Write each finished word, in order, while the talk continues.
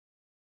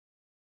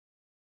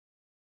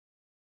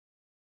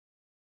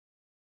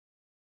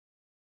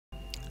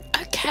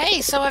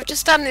Okay, so I've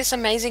just done this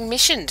amazing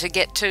mission to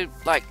get to,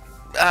 like,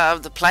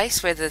 the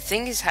place where the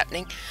thing is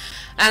happening.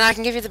 And I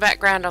can give you the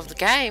background of the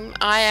game.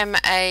 I am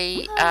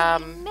a,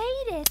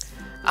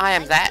 I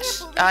am that.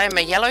 I am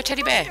a yellow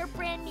teddy bear.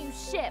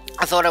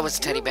 I thought I was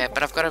a teddy bear,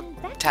 but I've got a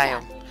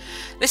tail.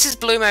 This is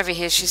Bloom over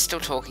here. She's still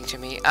talking to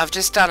me. I've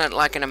just done it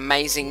like an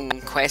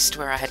amazing quest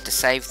where I had to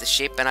save the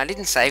ship, and I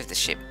didn't save the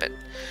ship, but,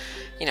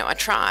 you know, I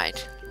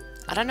tried.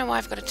 I don't know why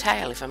I've got a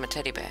tail if I'm a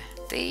teddy bear.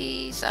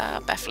 These are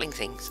baffling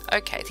things.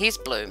 Okay, here's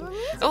Bloom.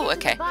 Oh,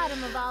 okay.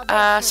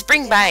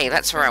 Spring Bay,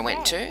 that's where I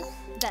went to.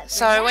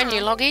 So when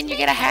you log in, you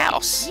get a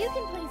house.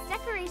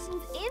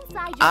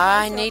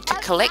 I need to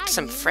collect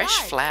some fresh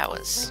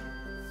flowers.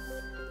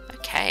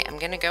 Okay, I'm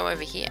going to go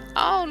over here.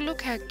 Oh,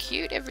 look how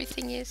cute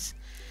everything is.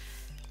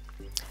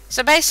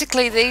 So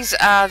basically these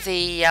are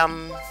the, I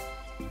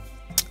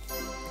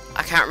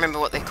can't remember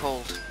what they're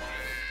called.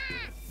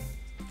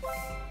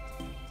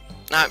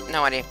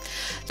 No idea.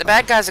 The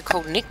bad guys are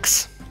called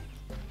Nicks.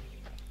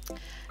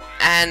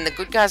 And the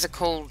good guys are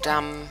called,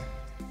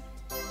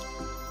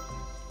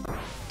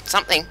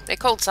 something. They're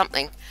called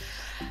something.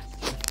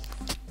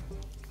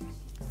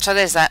 So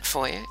there's that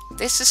for you.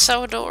 This is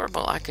so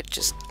adorable. I could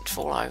just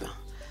fall over.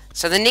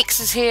 So the Nix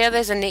is here.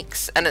 There's a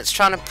Nix. And it's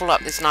trying to pull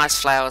up this nice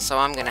flower. So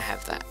I'm going to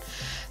have that.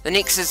 The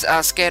Nixes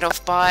are scared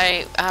off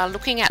by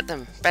looking at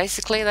them.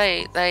 Basically,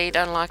 they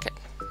don't like it.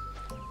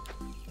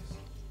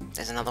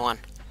 There's another one.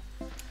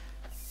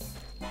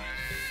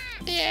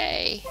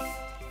 Yay.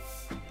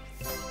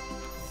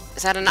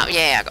 Is that enough?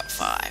 Yeah, I got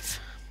 5.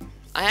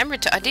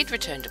 I did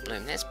return to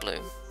Bloom. There's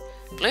Bloom.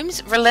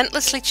 Bloom's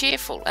relentlessly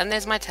cheerful. And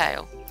there's my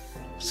tail.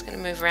 I'm just going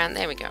to move around.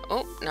 There we go.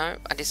 Oh, no,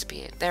 I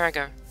disappeared. There I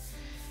go.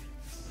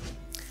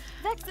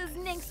 Vexa's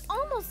Nix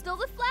almost stole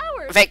the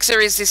flowers.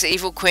 Vexa is this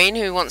evil queen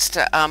who wants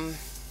to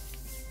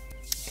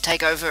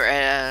take over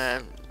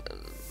a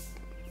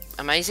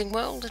Amazing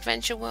World,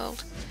 Adventure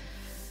World.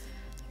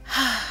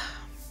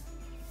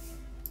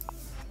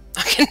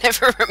 I can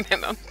never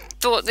remember.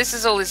 Thought this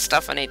is all this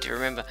stuff I need to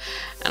remember,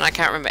 and I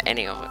can't remember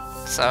any of it.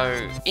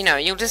 So, you know,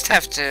 you'll just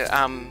have to,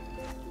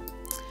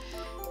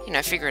 you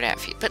know, figure it out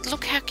for you. But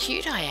look how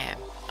cute I am.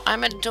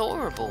 I'm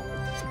adorable.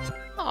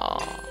 Oh,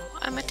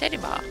 I'm a teddy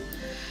bear.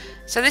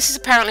 So this is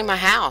apparently my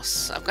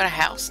house. I've got a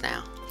house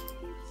now.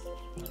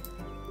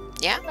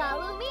 Yeah?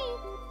 Follow me.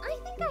 I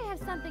think I have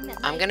something that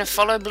I'm gonna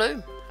follow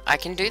Bloom. I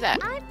can do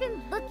that. I've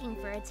been looking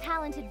for a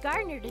talented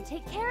gardener to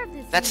take care of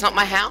this. That's not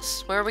my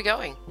house. Where are we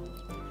going?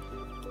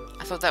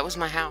 I thought that was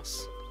my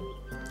house.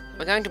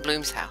 We're going to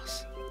Bloom's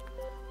house.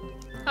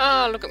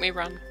 Oh, look at me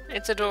run.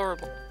 It's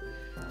adorable.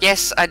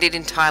 Yes, I did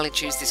entirely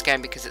choose this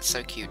game because it's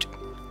so cute.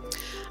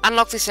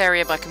 Unlock this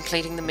area by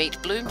completing the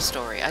Meet Bloom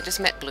story. I just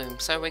met Bloom,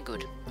 so we're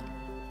good.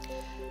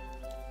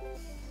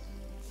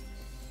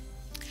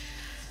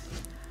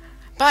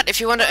 But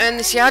if you want to earn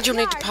this yard, you'll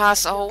need to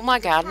pass all my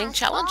gardening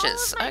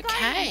challenges.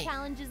 Okay.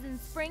 Challenges in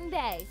Spring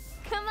Bay.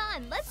 Come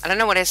on, let's. I don't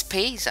know what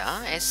SPs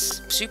are.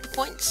 Super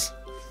points?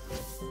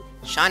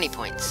 Shiny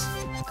points.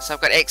 So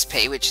I've got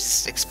XP, which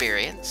is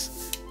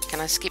experience. Can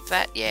I skip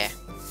that? Yeah.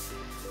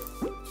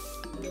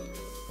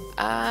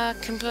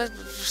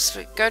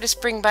 Go to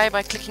Spring Bay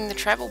by clicking the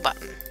travel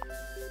button.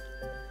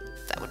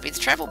 That would be the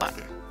travel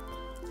button.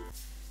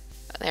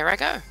 There I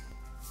go.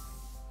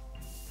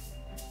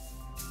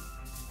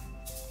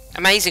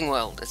 Amazing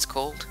World, it's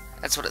called.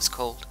 That's what it's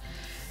called.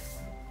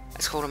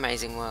 It's called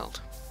Amazing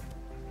World.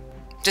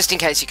 Just in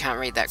case you can't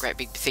read that great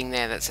big thing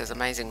there that says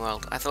Amazing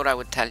World, I thought I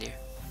would tell you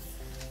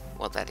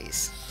what that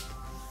is.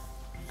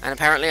 And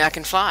apparently I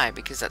can fly,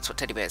 because that's what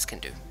teddy bears can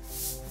do.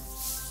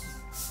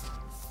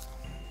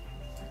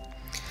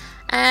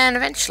 And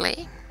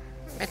eventually,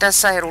 it does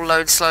say it'll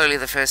load slowly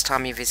the first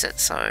time you visit,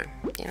 so,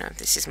 you know,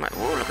 this is my...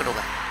 Whoa, look at all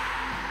that.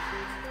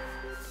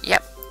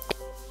 Yep.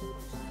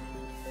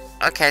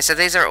 Okay, so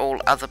these are all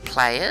other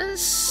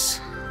players.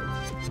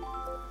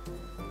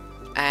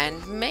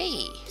 And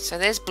me. So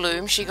there's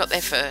Bloom, she got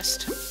there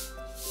first.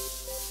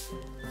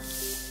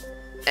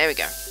 There we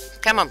go.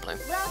 Come on, Bloom.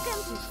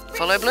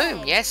 Follow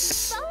Bloom,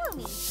 yes.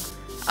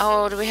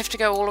 Oh, do we have to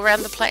go all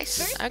around the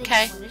place?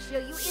 Okay.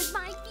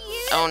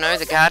 Oh no,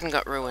 the garden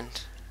got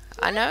ruined.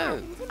 I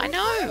know,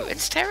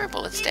 it's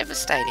terrible, it's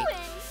devastating.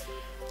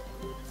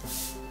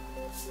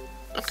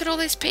 Look at all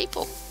these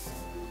people.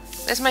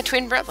 There's my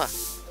twin brother.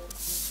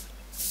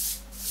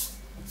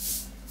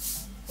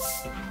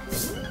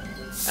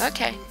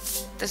 Okay,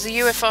 there's a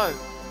UFO.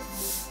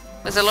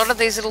 There's a lot of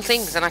these little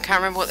things and I can't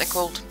remember what they're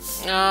called.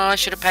 Oh, I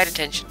should have paid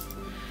attention.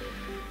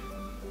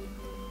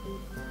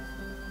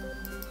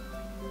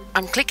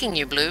 I'm clicking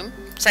you, Bloom.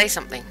 Say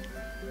something.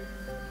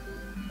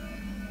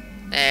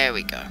 There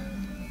we go.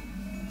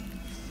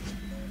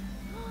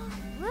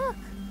 Look,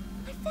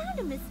 I found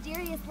a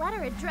mysterious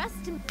letter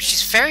addressed to...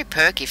 She's very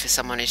perky for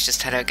someone who's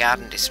just had her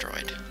garden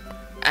destroyed.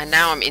 And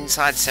now I'm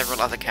inside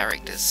several other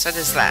characters, so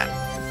there's that.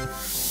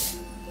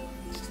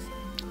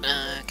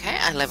 Okay,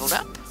 I leveled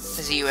up.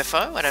 There's a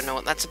UFO, I don't know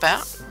what that's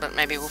about, but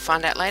maybe we'll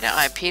find out later.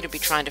 I appear to be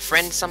trying to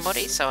friend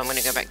somebody, so I'm going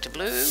to go back to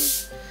Bloom.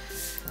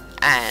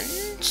 And...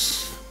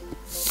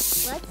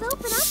 Let's open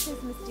up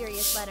this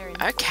mysterious letter.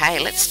 And Okay,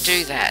 let's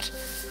do that.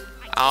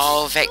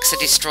 Oh, Vexor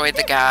destroyed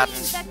the garden.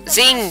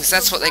 Zings,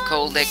 that's what they're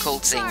called. They're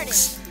called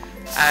Zings.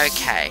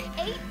 Okay.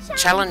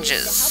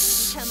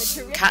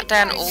 Challenges. Cut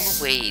down all the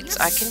weeds.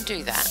 I can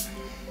do that.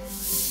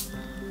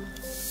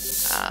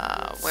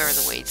 Where are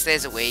the weeds?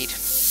 There's a weed.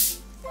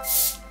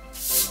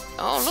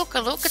 Oh, look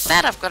at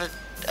that. I've got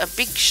a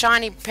big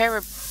shiny pair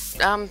of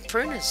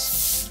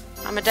pruners.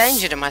 I'm a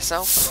danger to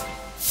myself.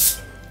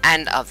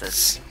 And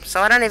others.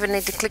 So I don't even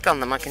need to click on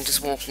them. I can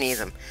just walk near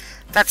them.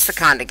 That's the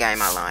kind of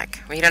game I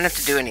like. Well, you don't have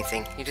to do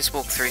anything. You just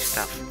walk through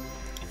stuff.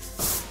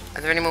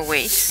 Are there any more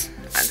weeds?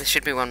 There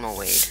should be one more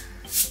weed.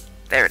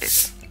 There it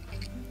is.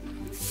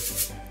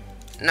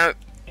 Nope.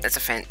 There's a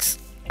fence.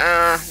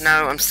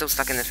 No, I'm still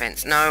stuck in the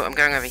fence. No, I'm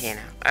going over here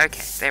now.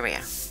 Okay, there we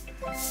are.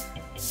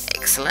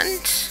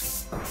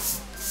 Excellent.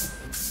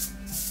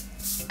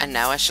 And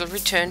now I shall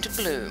return to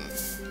Bloom.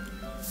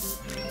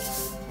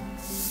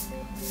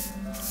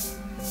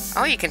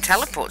 Oh, you can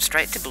teleport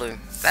straight to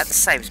Bloom. That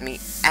saves me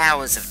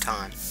hours of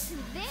time.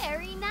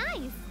 Very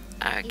nice.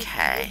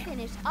 Okay.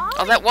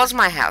 Oh, that was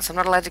my house. I'm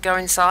not allowed to go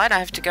inside. I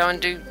have to go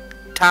and do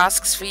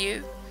tasks for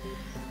you.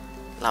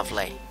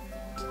 Lovely.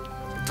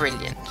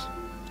 Brilliant.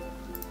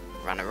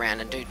 Run around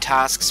and do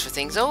tasks for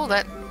things. Oh,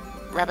 that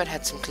rabbit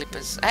had some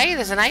clippers. Hey,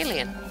 there's an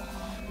alien.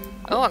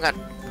 Oh, I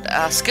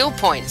got skill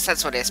points.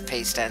 That's what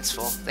SP stands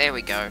for. There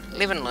we go.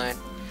 Live and learn.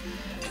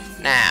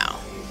 Now,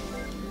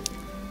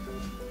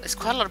 there's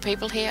quite a lot of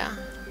people here.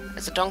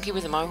 There's a donkey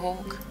with a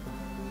mohawk.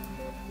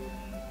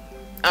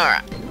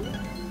 Alright.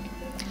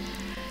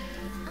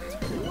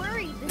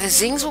 The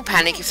Zings will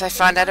panic if they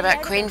find out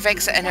about Queen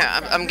Vexor, and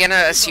I'm going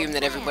to assume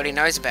that everybody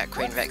knows about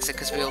Queen Vexor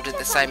because we all did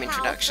the same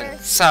introduction.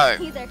 So,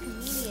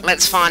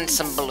 let's find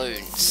some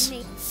balloons.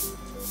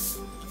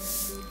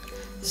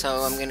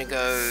 So I'm going to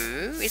go...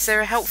 Is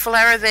there a helpful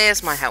arrow?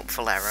 There's my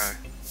helpful arrow.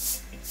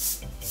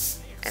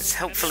 It's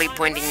helpfully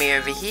pointing me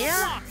over here.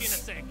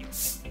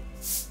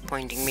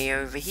 Pointing me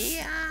over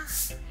here.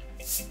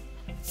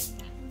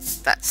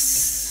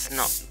 That's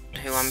not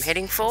who I'm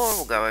heading for.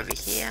 We'll go over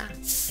here.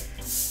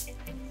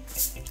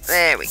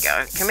 There we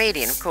go.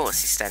 Comedian, of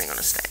course, he's standing on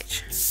a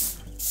stage.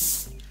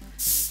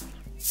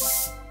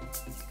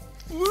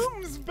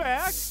 Bloom's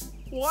back.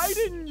 Why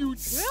didn't you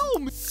tell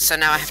me? So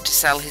now I have to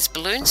sell his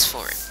balloons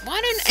for him.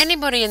 Why don't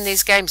anybody in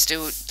these games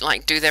do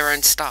their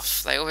own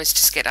stuff? They always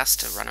just get us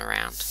to run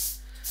around.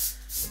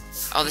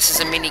 Oh, this is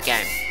a mini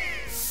game.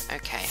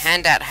 Okay,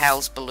 hand out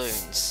Hal's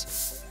balloons.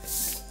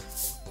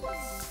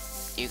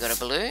 You got a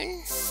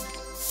balloon?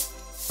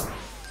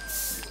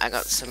 I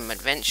got some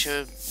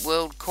Adventure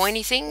World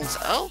coiny things.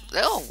 Oh,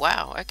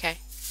 wow, okay.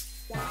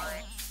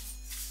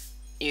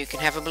 You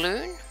can have a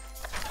balloon.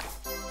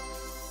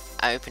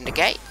 I opened a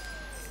gate.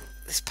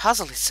 This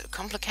puzzle is so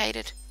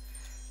complicated.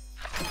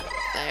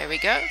 There we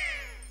go.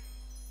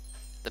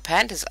 The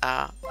pandas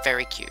are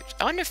very cute.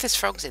 I wonder if there's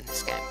frogs in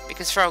this game,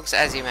 because frogs,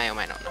 as you may or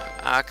may not know,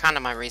 are kind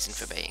of my reason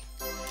for being.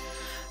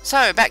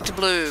 So, back to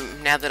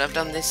Bloom, now that I've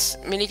done this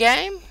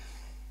mini-game.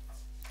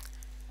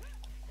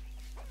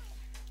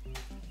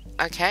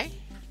 Okay.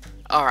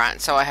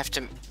 Alright, so I have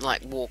to,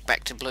 like, walk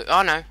back to Bloom.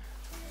 Oh, no.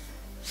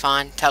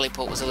 Fine,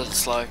 teleport was a little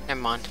slow. Never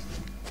mind.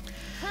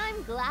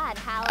 I'm glad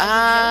Hal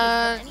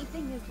hasn't noticed that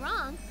anything is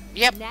wrong.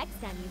 Yep.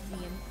 Next time you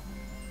see him.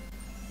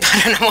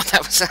 I don't know what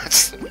that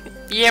was.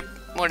 Yep,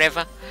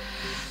 whatever.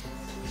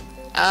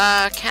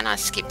 Can I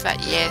skip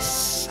that?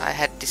 Yes, I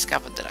had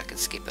discovered that I could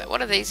skip that.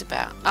 What are these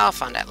about? I'll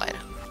find out later.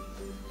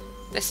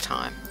 This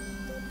time.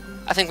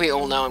 I think we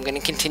all know I'm going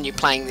to continue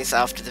playing this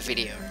after the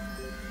video.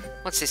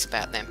 What's this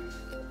about then?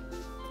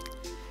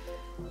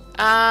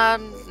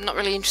 Not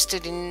really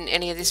interested in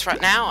any of this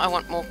right now. I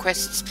want more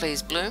quests,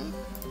 please, Bloom.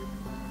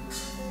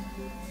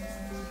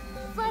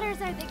 Flutters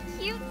are the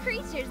cute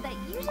creatures that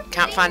usually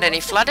Can't find any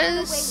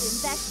flutters.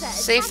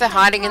 See if they're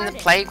hiding in the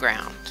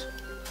playground.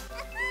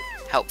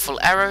 Helpful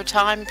arrow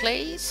time,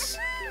 please.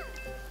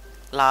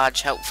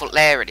 Large helpful...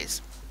 There it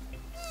is.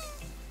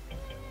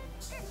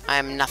 I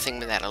am nothing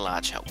without a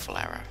large helpful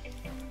arrow.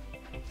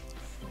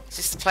 Is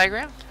this the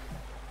playground?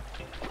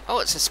 Oh,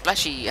 it's a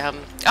splashy,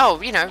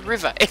 oh, you know,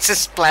 river. It's a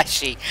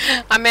splashy.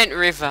 I meant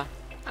river.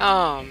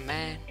 Oh,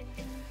 man.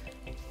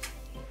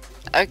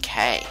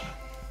 Okay.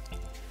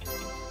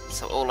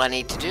 So all I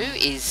need to do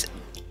is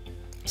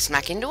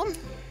smack into them.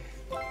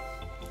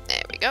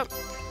 There we go.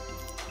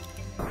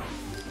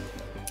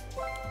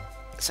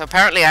 So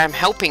apparently I'm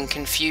helping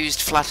confused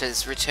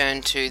flutters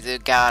return to the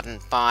garden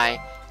by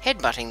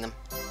headbutting them.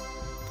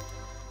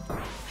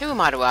 Who am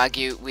I to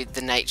argue with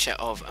the nature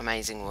of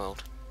Amazing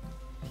World?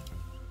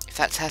 If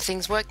that's how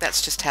things work,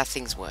 that's just how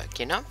things work,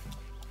 you know?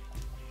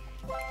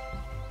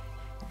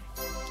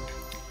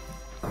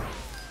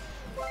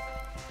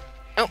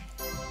 Oh.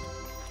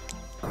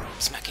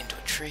 Smack into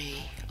a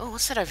tree. Oh,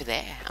 what's that over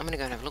there? I'm gonna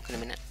go and have a look in a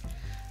minute.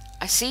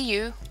 I see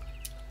you.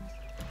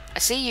 I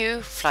see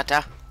you,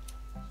 Flutter.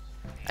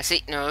 I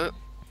see... No.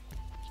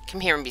 Come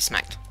here and be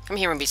smacked. Come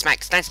here and be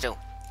smacked. Stand still.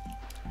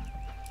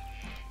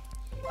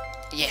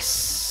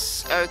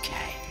 Yes.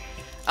 Okay.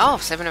 Oh,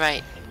 7 of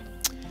 8.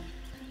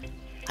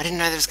 I didn't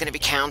know there was going to be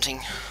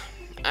counting.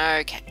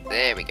 Okay,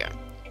 there we go.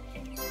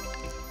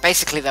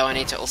 Basically, though, I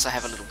need to also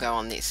have a little go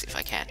on this if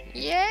I can.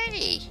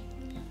 Yay!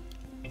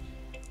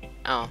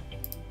 Oh.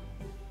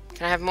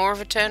 Can I have more of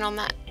a turn on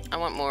that? I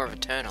want more of a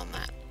turn on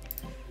that.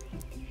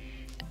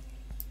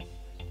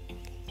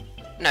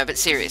 No, but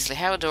seriously,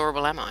 how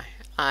adorable am I?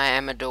 I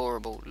am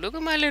adorable. Look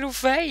at my little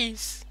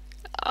face.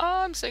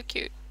 Oh, I'm so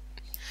cute.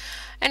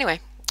 Anyway,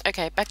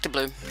 okay, back to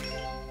Bloom.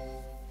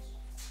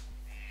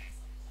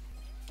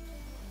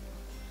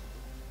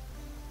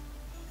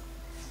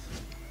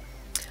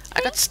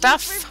 I got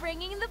stuff. Thank you for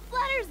bringing the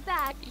flutters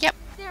back. Yep.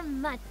 They're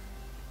much.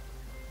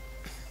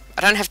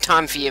 I don't have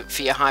time for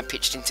your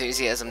high-pitched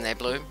enthusiasm there,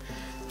 Bloom.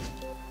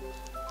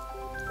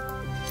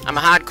 I'm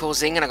a hardcore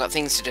zing and I got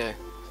things to do.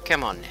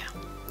 Come on now.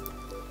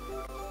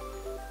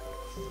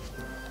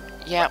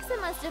 Yep. Alexa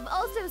must have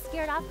also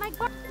scared off my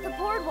guard. The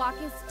boardwalk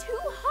is too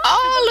hot.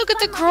 Oh, look at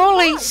the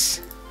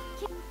crawlies.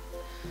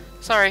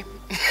 Sorry.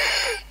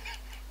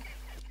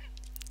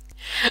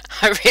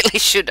 I really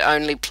should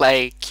only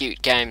play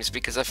cute games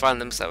because I find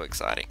them so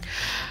exciting.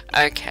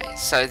 Okay,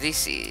 so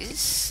this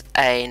is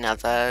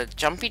another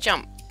jumpy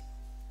jump.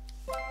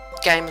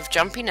 Game of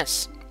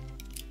jumpiness.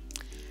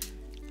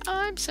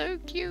 I'm so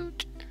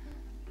cute.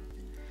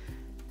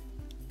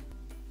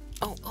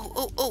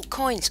 Oh,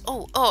 coins.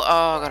 Oh,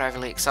 I got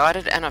overly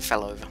excited and I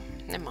fell over.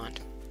 Never mind.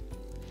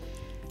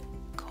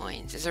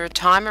 Coins. Is there a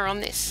timer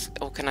on this?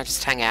 Or can I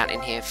just hang out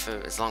in here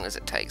for as long as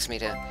it takes me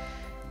to...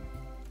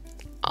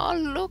 Oh,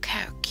 look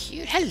how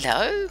cute.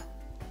 Hello.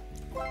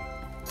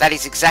 That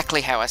is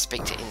exactly how I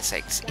speak to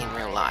insects in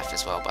real life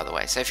as well, by the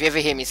way. So if you ever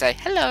hear me say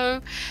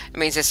hello, it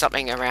means there's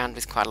something around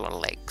with quite a lot of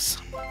legs.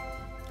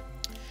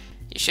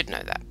 You should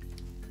know that.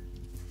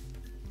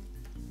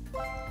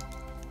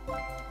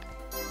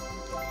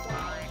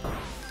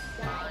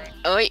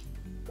 Oi.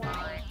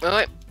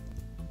 Oi.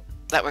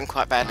 That went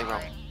quite badly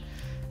wrong.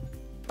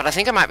 But I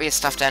think I might be a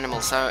stuffed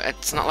animal, so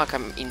it's not like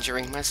I'm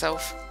injuring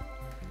myself.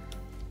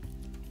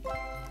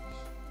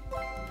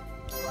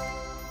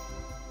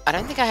 I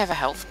don't think I have a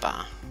health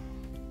bar.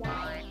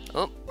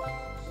 Oh.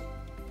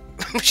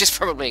 Which is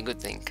probably a good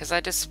thing, because I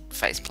just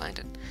face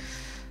planted.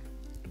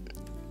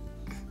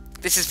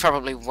 This is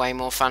probably way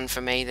more fun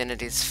for me than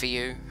it is for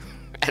you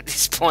at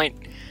this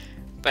point.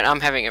 But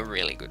I'm having a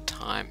really good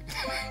time.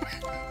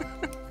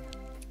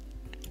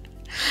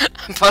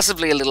 I'm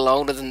possibly a little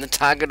older than the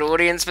target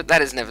audience, but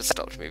that has never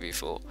stopped me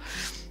before.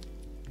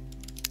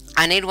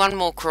 I need one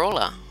more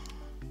crawler.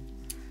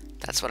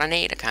 That's what I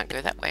need. I can't go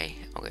that way.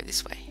 I'll go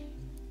this way.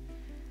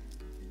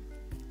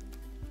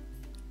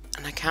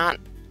 And I can't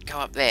go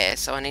up there,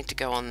 so I need to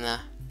go on the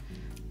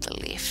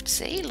left.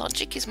 See?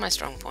 Logic is my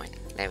strong point.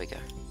 There we go.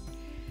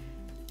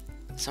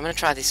 So I'm going to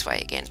try this way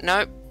again.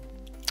 Nope.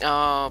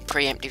 Oh,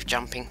 preemptive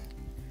jumping.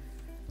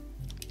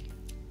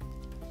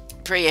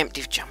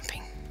 Preemptive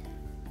jumping.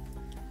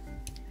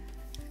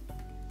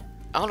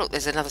 Oh, look,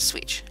 there's another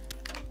switch.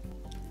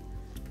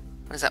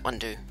 What does that one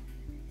do?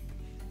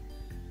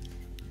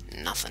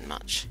 Nothing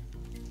much.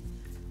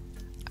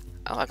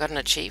 Oh, I got an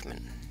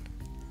achievement.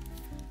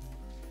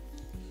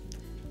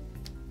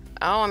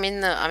 Oh, I'm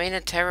in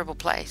a terrible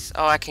place.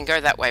 Oh, I can go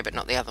that way, but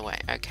not the other way.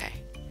 Okay.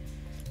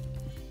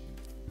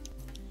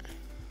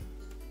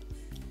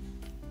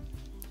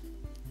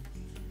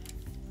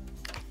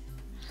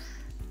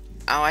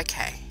 Oh,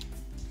 okay.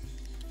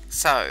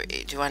 So,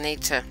 do I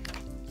need to...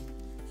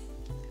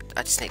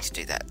 I just need to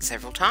do that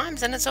several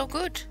times and it's all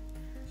good.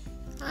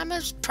 I'm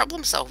a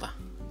problem solver.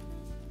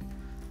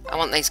 I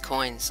want these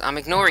coins. I'm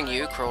ignoring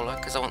you, Crawler,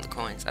 because I want the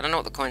coins. I don't know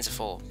what the coins are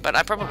for, but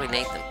I probably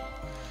need them.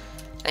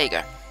 There you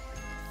go.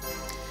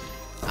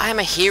 I am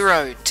a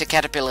hero to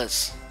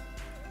caterpillars.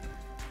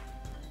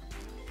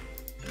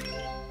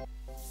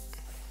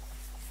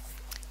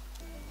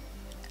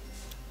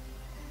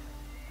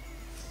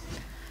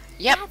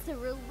 Yep. That's a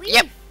relief.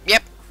 Yep.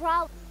 Yep.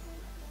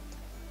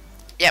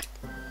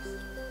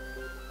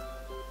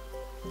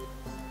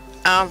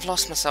 I've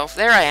lost myself.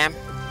 There I am.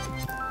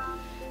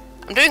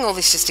 I'm doing all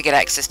this just to get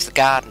access to the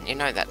garden. You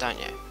know that, don't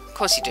you? Of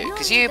course you do,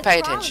 because you pay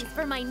attention.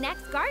 For my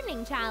next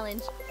gardening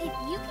challenge, if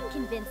you can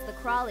convince the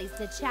crawlies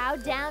to chow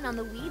down on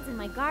the weeds in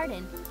my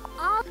garden,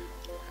 I'll...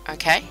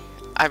 Okay.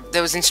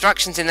 There was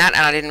instructions in that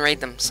and I didn't read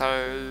them,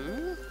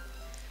 so...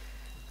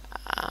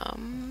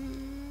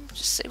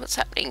 just see what's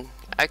happening.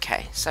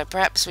 Okay, so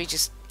perhaps we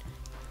just...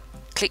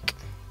 click.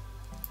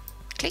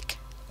 Click.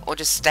 Or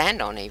just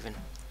stand on even.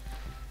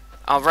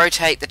 I'll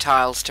rotate the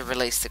tiles to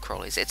release the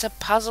crawlies. It's a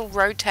puzzle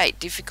rotate,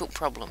 difficult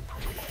problem.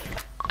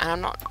 And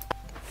I'm not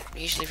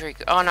usually very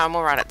good. Oh no, I'm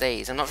alright at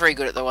these. I'm not very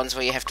good at the ones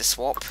where you have to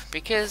swap,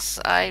 because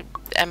I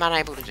am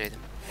unable to do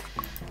them.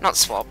 Not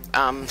swap,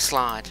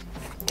 slide.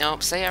 Oh,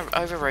 see, I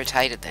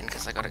over-rotated then,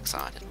 because I got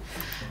excited.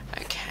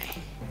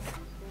 Okay.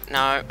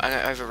 No,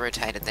 I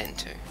over-rotated then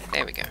too.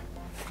 There we go.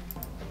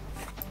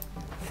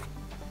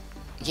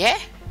 Yeah?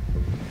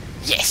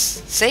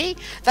 Yes! See?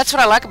 That's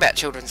what I like about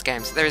children's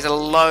games. There is a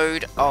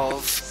load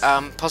of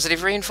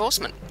positive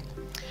reinforcement.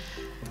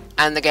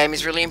 And the game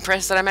is really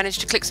impressed that I managed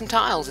to click some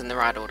tiles in the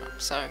right order.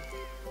 So,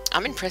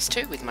 I'm impressed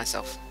too with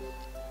myself.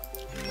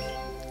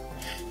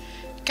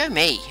 Go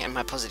me and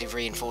my positive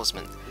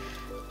reinforcement.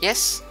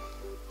 Yes?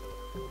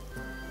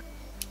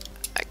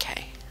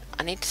 Okay.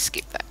 I need to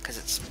skip that because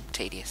it's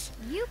tedious.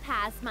 You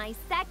passed my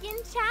second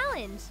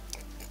challenge.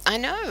 I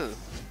know.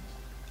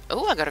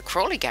 Oh, I got a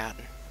crawly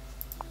garden.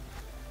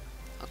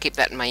 I'll keep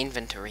that in my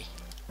inventory.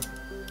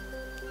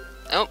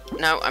 Oh,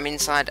 no, I'm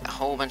inside a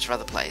whole bunch of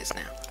other players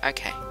now.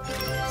 Okay.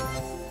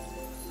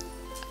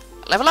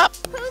 Level up!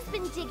 Who's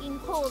been digging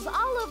holes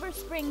all over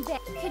Spring Bay?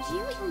 Could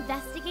you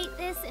investigate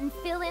this and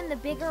fill in the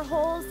bigger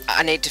holes?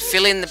 I need to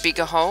fill in the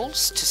bigger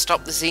holes to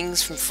stop the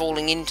zings from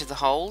falling into the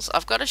holes.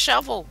 I've got a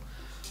shovel.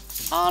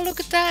 Oh, look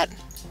at that.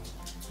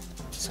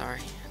 Sorry.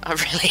 I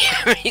really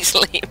am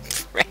easily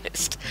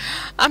impressed.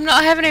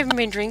 I haven't even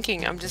been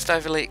drinking. I'm just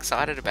overly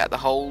excited about the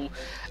whole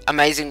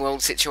Amazing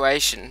World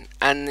situation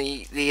and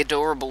the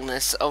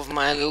adorableness of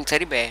my little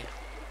teddy bear.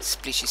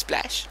 Splishy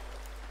splash.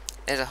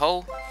 There's a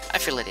hole. I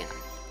fill it in.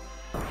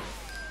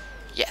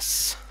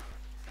 Yes.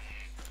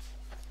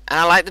 And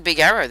I like the big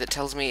arrow that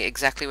tells me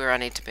exactly where I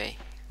need to be.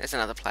 There's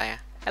another player.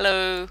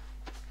 Hello.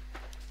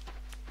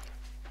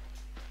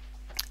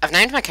 I've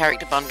named my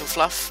character Bundle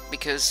Fluff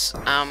because,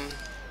 I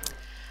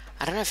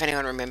don't know if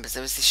anyone remembers,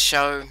 there was this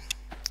show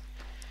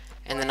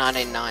in the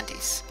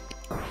 1990s.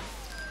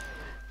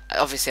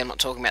 Obviously I'm not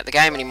talking about the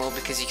game anymore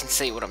because you can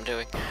see what I'm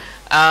doing.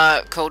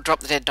 Called Drop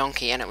the Dead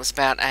Donkey, and it was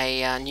about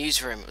a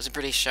newsroom. It was a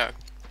British show.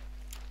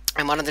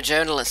 And one of the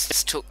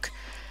journalists took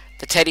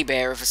the teddy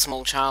bear of a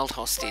small child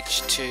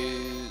hostage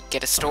to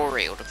get a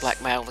story or to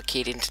blackmail the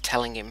kid into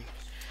telling him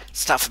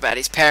stuff about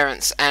his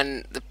parents,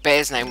 and the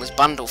bear's name was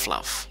Bundle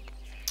Fluff.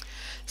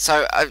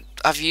 So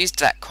I've used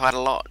that quite a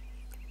lot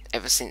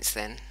ever since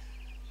then.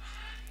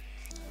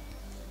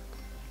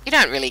 You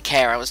don't really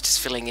care, I was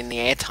just filling in the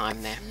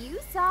airtime there. You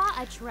saw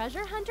a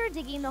treasure hunter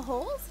digging the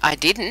holes? I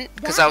didn't,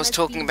 because I was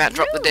talking about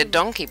Drop the Dead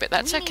Donkey, but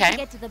that's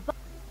okay.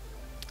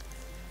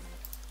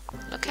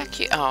 Look how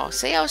cute. Oh,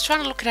 see, I was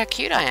trying to look at how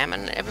cute I am,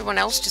 and everyone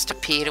else just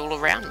appeared all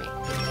around me.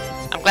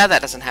 I'm glad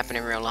that doesn't happen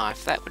in real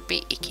life. That would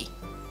be icky.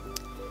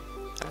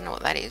 I don't know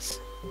what that is,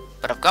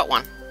 but I've got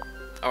one.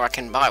 Or I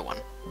can buy one.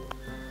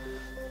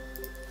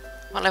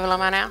 What level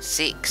am I now?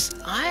 6.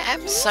 I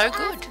am so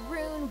good. Ask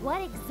Rune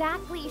what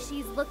exactly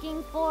she's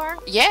looking for?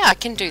 Yeah, I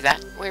can do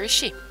that. Where is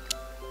she?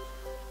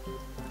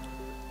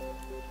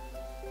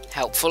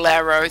 Helpful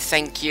arrow,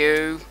 thank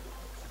you.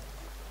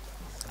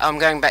 I'm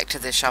going back to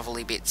the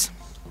shovelly bits.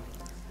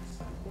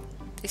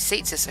 These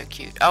seats are so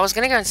cute. I was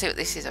going to go and see what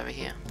this is over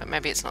here, but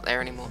maybe it's not there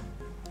anymore.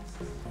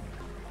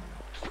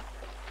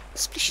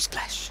 Splishy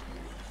splash.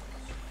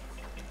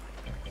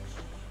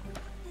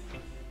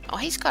 Oh,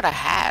 he's got a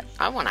hat.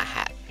 I want a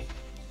hat.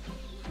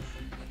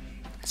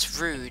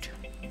 It's rude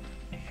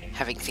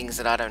having things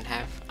that I don't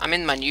have. I'm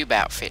in my noob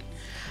outfit.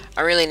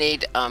 I really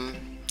need I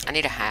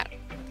need a hat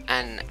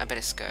and a bit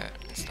of skirt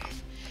and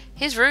stuff.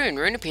 Here's Rune.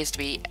 Rune appears to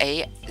be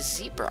a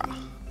zebra.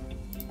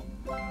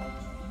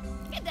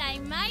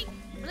 G'day, mate.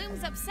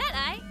 Bloom's upset,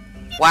 eh?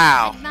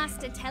 Wow.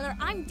 Master, tell her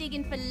I'm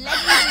digging for legendary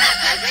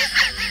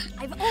treasures.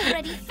 I've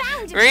already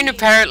found it. Rune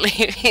apparently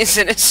is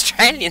an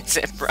Australian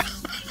zebra.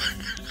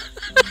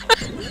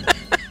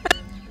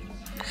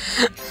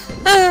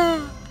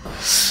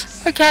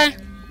 Okay.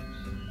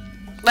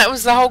 That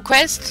was the whole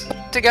quest?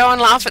 To go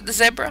and laugh at the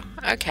zebra?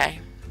 Okay.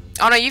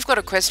 Oh no, you've got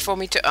a quest for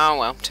me too. Oh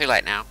well, too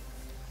late now.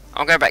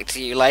 I'll go back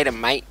to you later,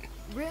 mate.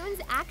 Rune's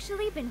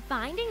actually been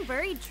finding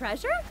buried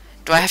treasure?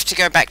 Do I have to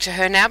go back to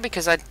her now?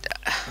 Because I...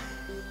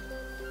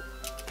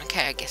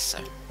 Okay, I guess so.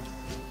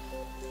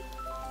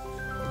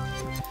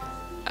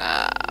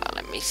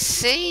 Let me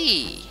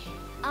see.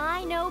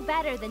 I know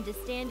better than to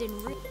stand in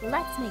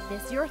Let's make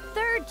this your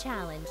third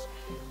challenge.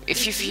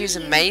 If you use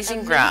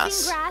amazing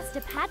grass.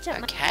 To patch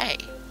up Okay.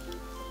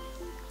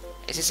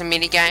 Is this a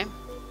mini game?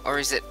 Or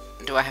is it...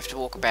 Do I have to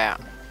walk about?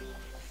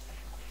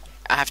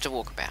 I have to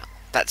walk about.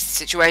 That's the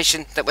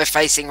situation that we're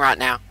facing right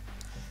now.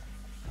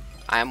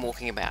 I am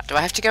walking about. Do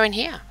I have to go in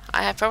here?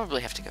 I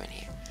probably have to go in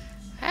here.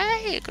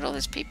 Hey, look at all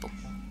those people.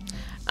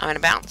 I'm gonna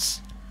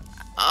bounce.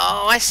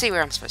 Oh, I see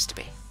where I'm supposed to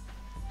be.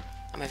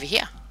 I'm over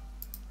here.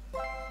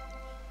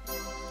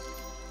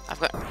 I've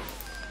got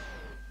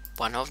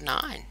 1 of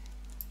 9.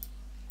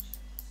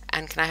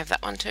 And can I have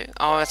that one too?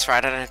 Oh, that's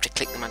right. I don't have to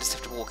click them. I just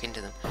have to walk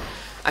into them.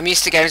 I'm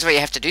used to games where you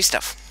have to do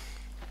stuff.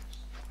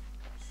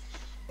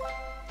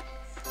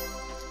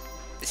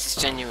 This is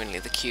genuinely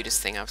the cutest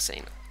thing I've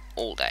seen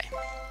all day.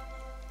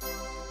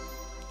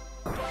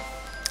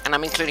 And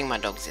I'm including my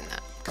dogs in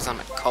that, because I'm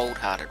a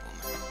cold-hearted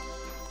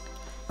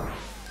woman.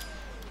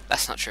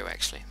 That's not true,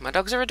 actually. My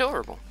dogs are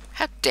adorable.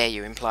 How dare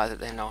you imply that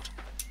they're not?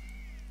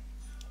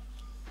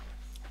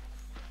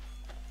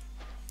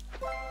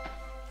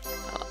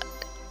 Oh,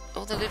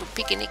 all the little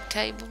picnic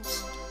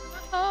tables.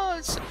 Oh,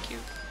 it's so cute.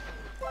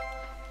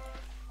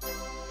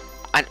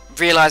 I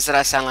realise that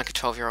I sound like a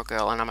 12-year-old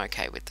girl, and I'm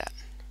okay with that.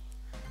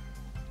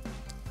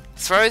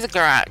 Throw the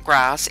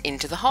grass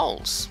into the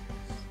holes.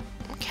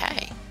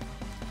 Okay.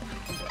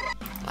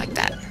 Like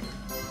that.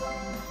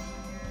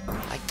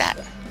 Like that.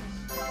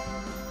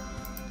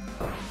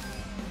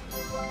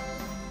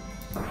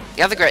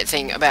 The other great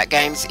thing about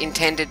games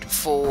intended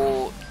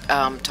for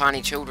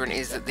tiny children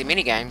is that the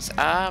mini-games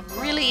are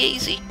really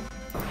easy.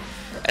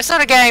 It's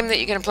not a game that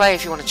you're going to play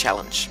if you want a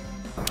challenge,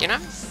 you know?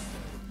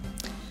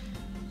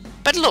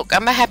 But look,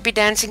 I'm a happy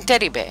dancing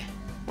teddy bear.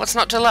 What's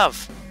not to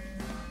love?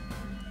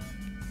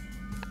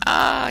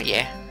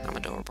 Yeah, I'm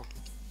adorable.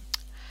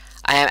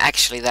 I am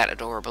actually that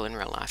adorable in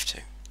real life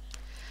too.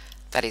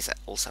 That is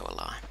also a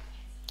lie.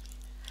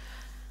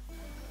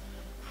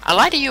 I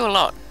lie to you a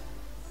lot,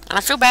 and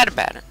I feel bad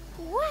about it.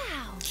 Wow.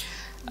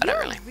 I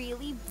don't You're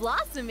really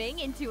blossoming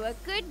into a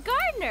good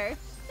gardener.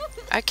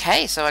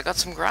 Okay, so I got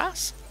some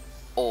grass.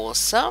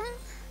 Awesome.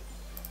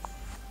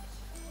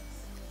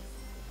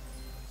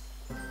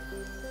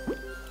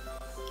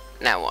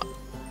 Now what?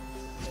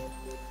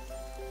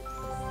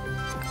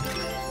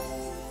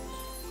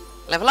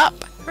 Level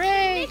up.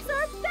 Hooray! Nicks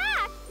are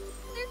back.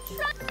 They're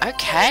trying.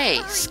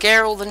 Okay,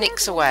 scare all the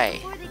nicks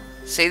away.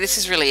 See, this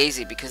is really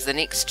easy because the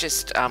nicks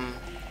just,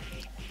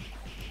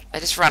 they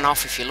just run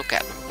off if you look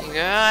at them. You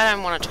go, I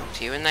don't want to talk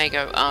to you, and they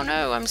go, oh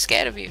no, I'm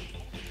scared of you.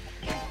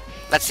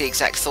 That's the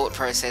exact thought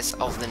process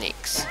of the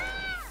nicks.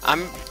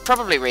 I'm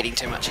probably reading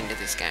too much into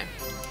this game.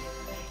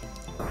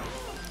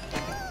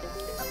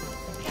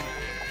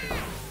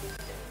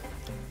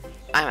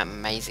 I'm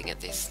amazing at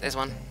this. There's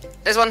one.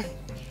 There's one.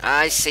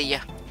 I see ya.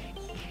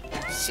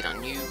 Sit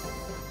on you.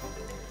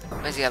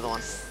 Where's the other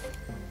one?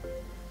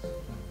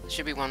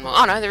 Should be one more.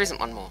 Oh no, there isn't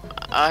one more.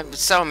 I was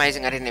so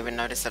amazing I didn't even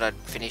notice that I'd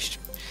finished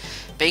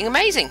being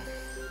amazing.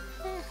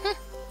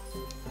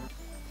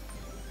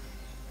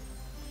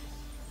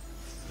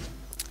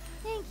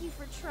 Thank you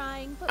for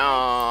trying. But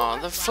Oh,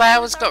 the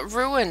flowers got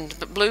ruined,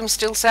 but Bloom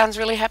still sounds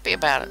really happy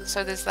about it,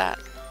 so there's that.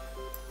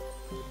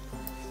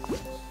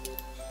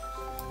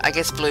 I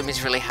guess Bloom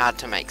is really hard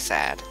to make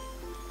sad.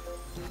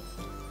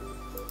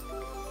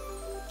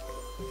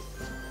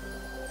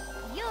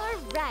 You're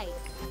right.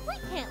 We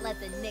can't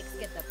let the Nicks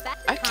get the back.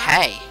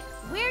 Okay.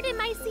 Where did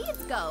my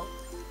seeds go?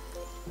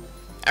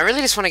 I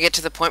really just want to get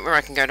to the point where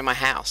I can go to my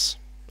house.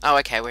 Oh,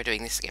 okay, we're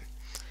doing this again.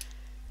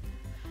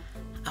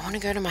 I want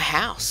to go to my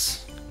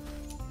house.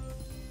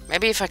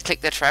 Maybe if I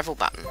click the travel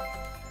button.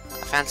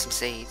 I found some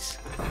seeds.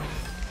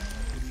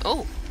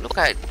 Oh, look,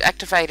 I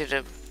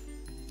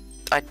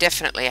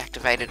definitely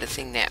activated a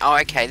thing there. Oh,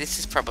 okay, this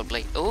is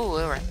probably... Oh,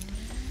 alright.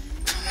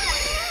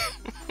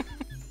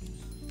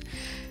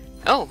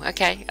 Oh,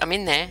 okay, I'm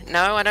in there.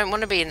 No, I don't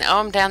want to be in there. Oh,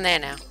 I'm down there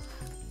now.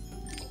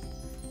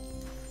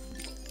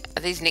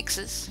 Are these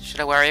Nixes? Should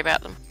I worry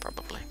about them?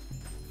 Probably.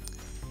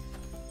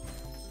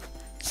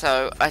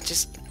 So, I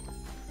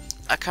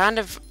kind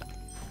of...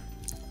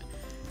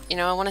 You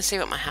know, I want to see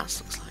what my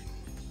house looks like.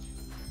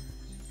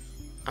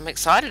 I'm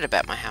excited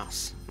about my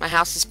house. My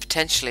house is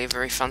potentially a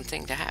very fun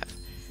thing to have.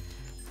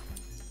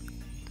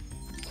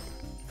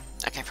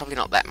 Okay, probably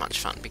not that much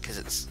fun because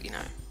it's, you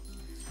know...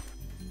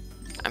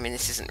 I mean,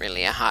 this isn't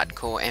really a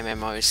hardcore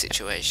MMO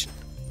situation.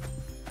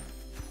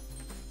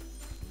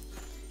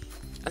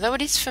 Although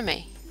it is for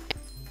me.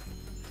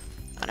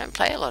 I don't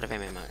play a lot of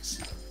MMOs.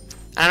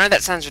 And I know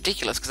that sounds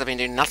ridiculous because I've been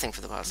doing nothing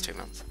for the past 2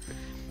 months.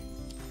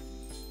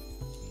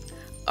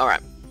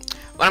 Alright.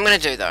 What I'm going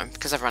to do though,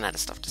 because I've run out of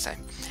stuff to say,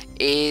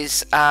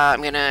 is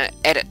I'm going to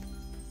edit.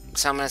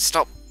 So I'm going to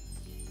stop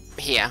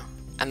here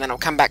and then I'll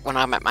come back when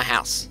I'm at my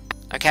house.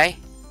 Okay?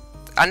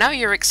 I know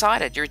you're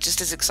excited. You're just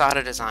as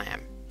excited as I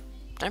am.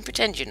 Don't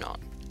pretend you're not.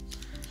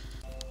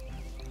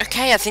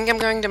 Okay, I think I'm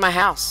going to my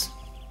house.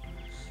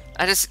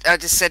 I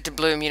just said to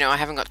Bloom, you know, I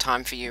haven't got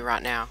time for you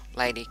right now,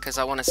 lady, because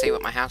I want to see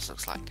what my house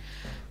looks like.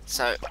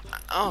 So,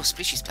 oh,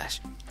 splishy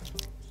splash.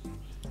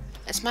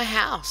 It's my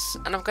house,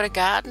 and I've got a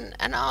garden,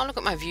 and oh, look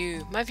at my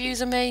view. My view's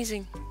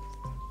amazing.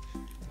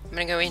 I'm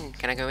gonna go in.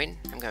 Can I go in?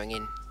 I'm going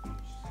in.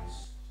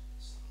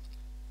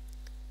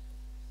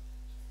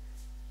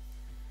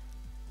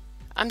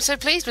 I'm so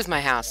pleased with my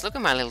house. Look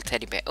at my little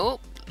teddy bear. Oh,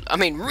 I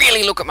mean,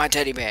 really look at my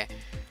teddy bear.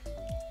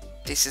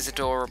 This is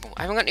adorable.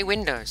 I haven't got any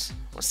windows.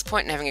 What's the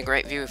point in having a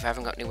great view if I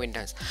haven't got any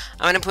windows?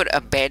 I'm going to put a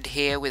bed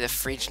here with a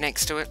fridge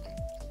next to it.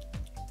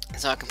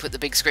 So I can put the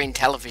big screen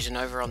television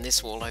over on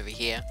this wall over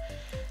here.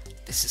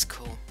 This is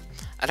cool.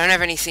 I don't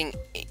have anything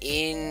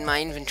in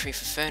my inventory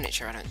for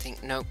furniture, I don't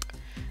think. Nope.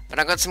 But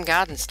I got some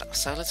garden stuff,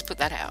 so let's put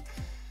that out.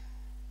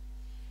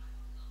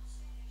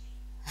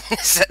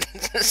 Is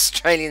that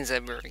Australian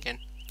zebra again?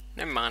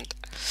 Never mind.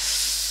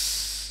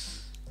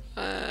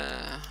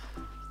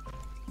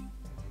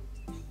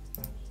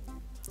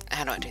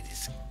 How do I do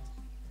this?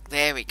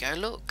 There we go,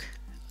 look.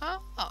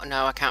 Oh,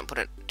 no, I can't put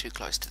it too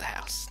close to the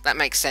house. That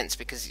makes sense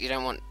because you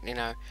don't want, you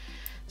know,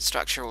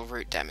 structural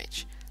root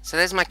damage. So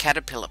there's my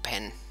caterpillar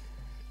pen.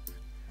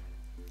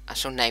 I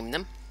shall name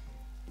them.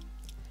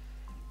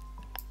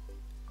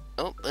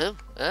 Put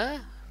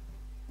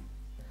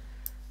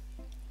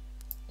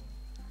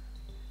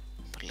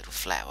a little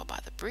flower by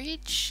the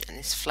bridge, and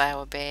this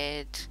flower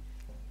bed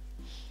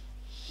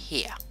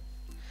here.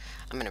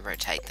 I'm going to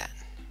rotate that.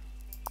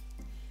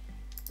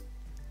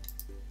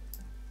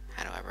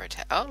 How do I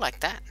rotate? Oh, like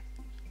that.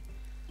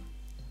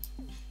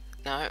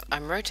 No,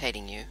 I'm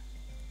rotating you.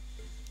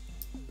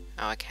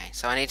 Oh, okay.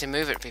 So I need to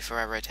move it before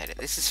I rotate it.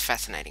 This is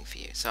fascinating for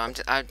you. So I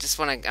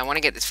want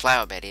to get this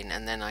flower bed in,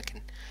 and then I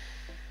can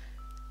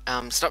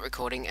stop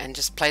recording and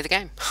just play the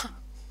game.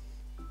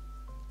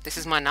 This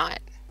is my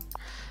night.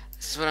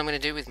 This is what I'm going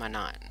to do with my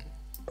night.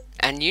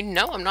 And you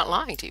know I'm not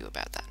lying to you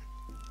about that.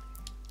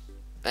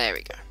 There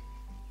we go.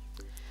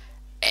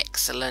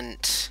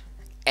 Excellent.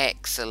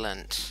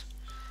 Excellent.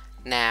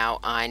 Now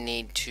I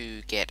need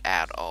to get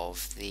out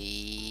of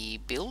the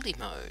buildy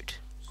mode.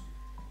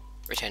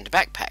 Return to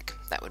backpack.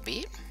 That would be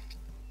it.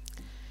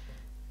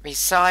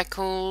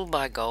 Recycle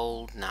by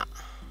gold. Nah.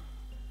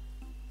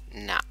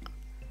 Nah.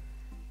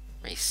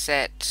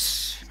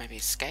 Reset. Maybe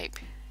escape.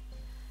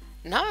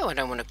 No, I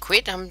don't want to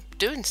quit. I'm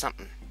doing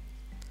something.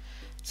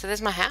 So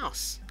there's my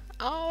house.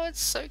 Oh,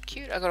 it's so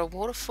cute. I got a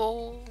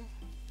waterfall.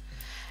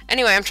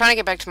 Anyway, I'm trying to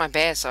get back to my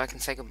bear so I can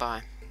say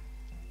goodbye.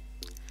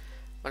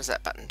 What does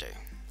that button do?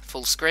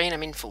 Full screen?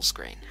 I'm in full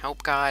screen.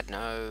 Help guide?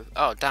 No.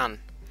 Oh, done.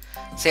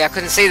 See, I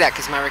couldn't see that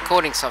because my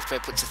recording software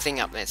puts a thing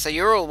up there. So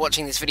you're all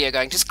watching this video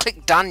going, just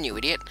click done, you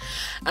idiot.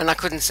 And I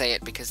couldn't see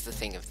it because the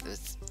thing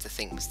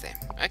was there.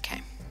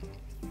 Okay.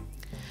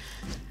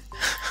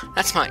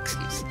 That's my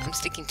excuse. I'm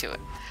sticking to it.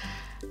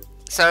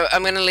 So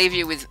I'm going to leave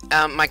you with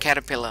my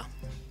caterpillar,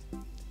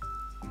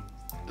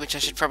 which I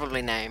should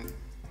probably name.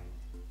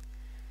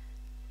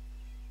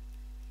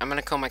 I'm going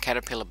to call my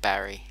caterpillar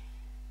Barry.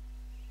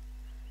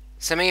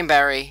 So me and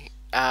Barry,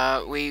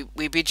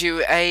 we bid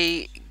you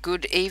a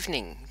good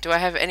evening. Do I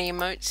have any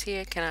emotes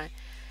here? Can I?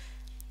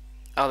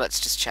 Oh, that's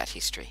just chat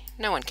history.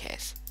 No one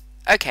cares.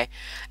 Okay.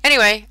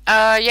 Anyway,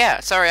 yeah,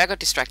 sorry, I got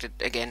distracted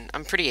again.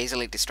 I'm pretty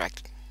easily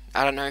distracted.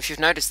 I don't know if you've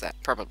noticed that,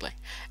 probably.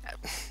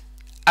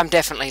 I'm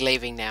definitely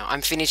leaving now.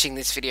 I'm finishing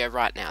this video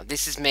right now.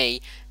 This is me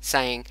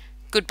saying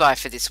goodbye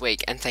for this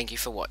week and thank you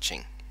for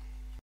watching.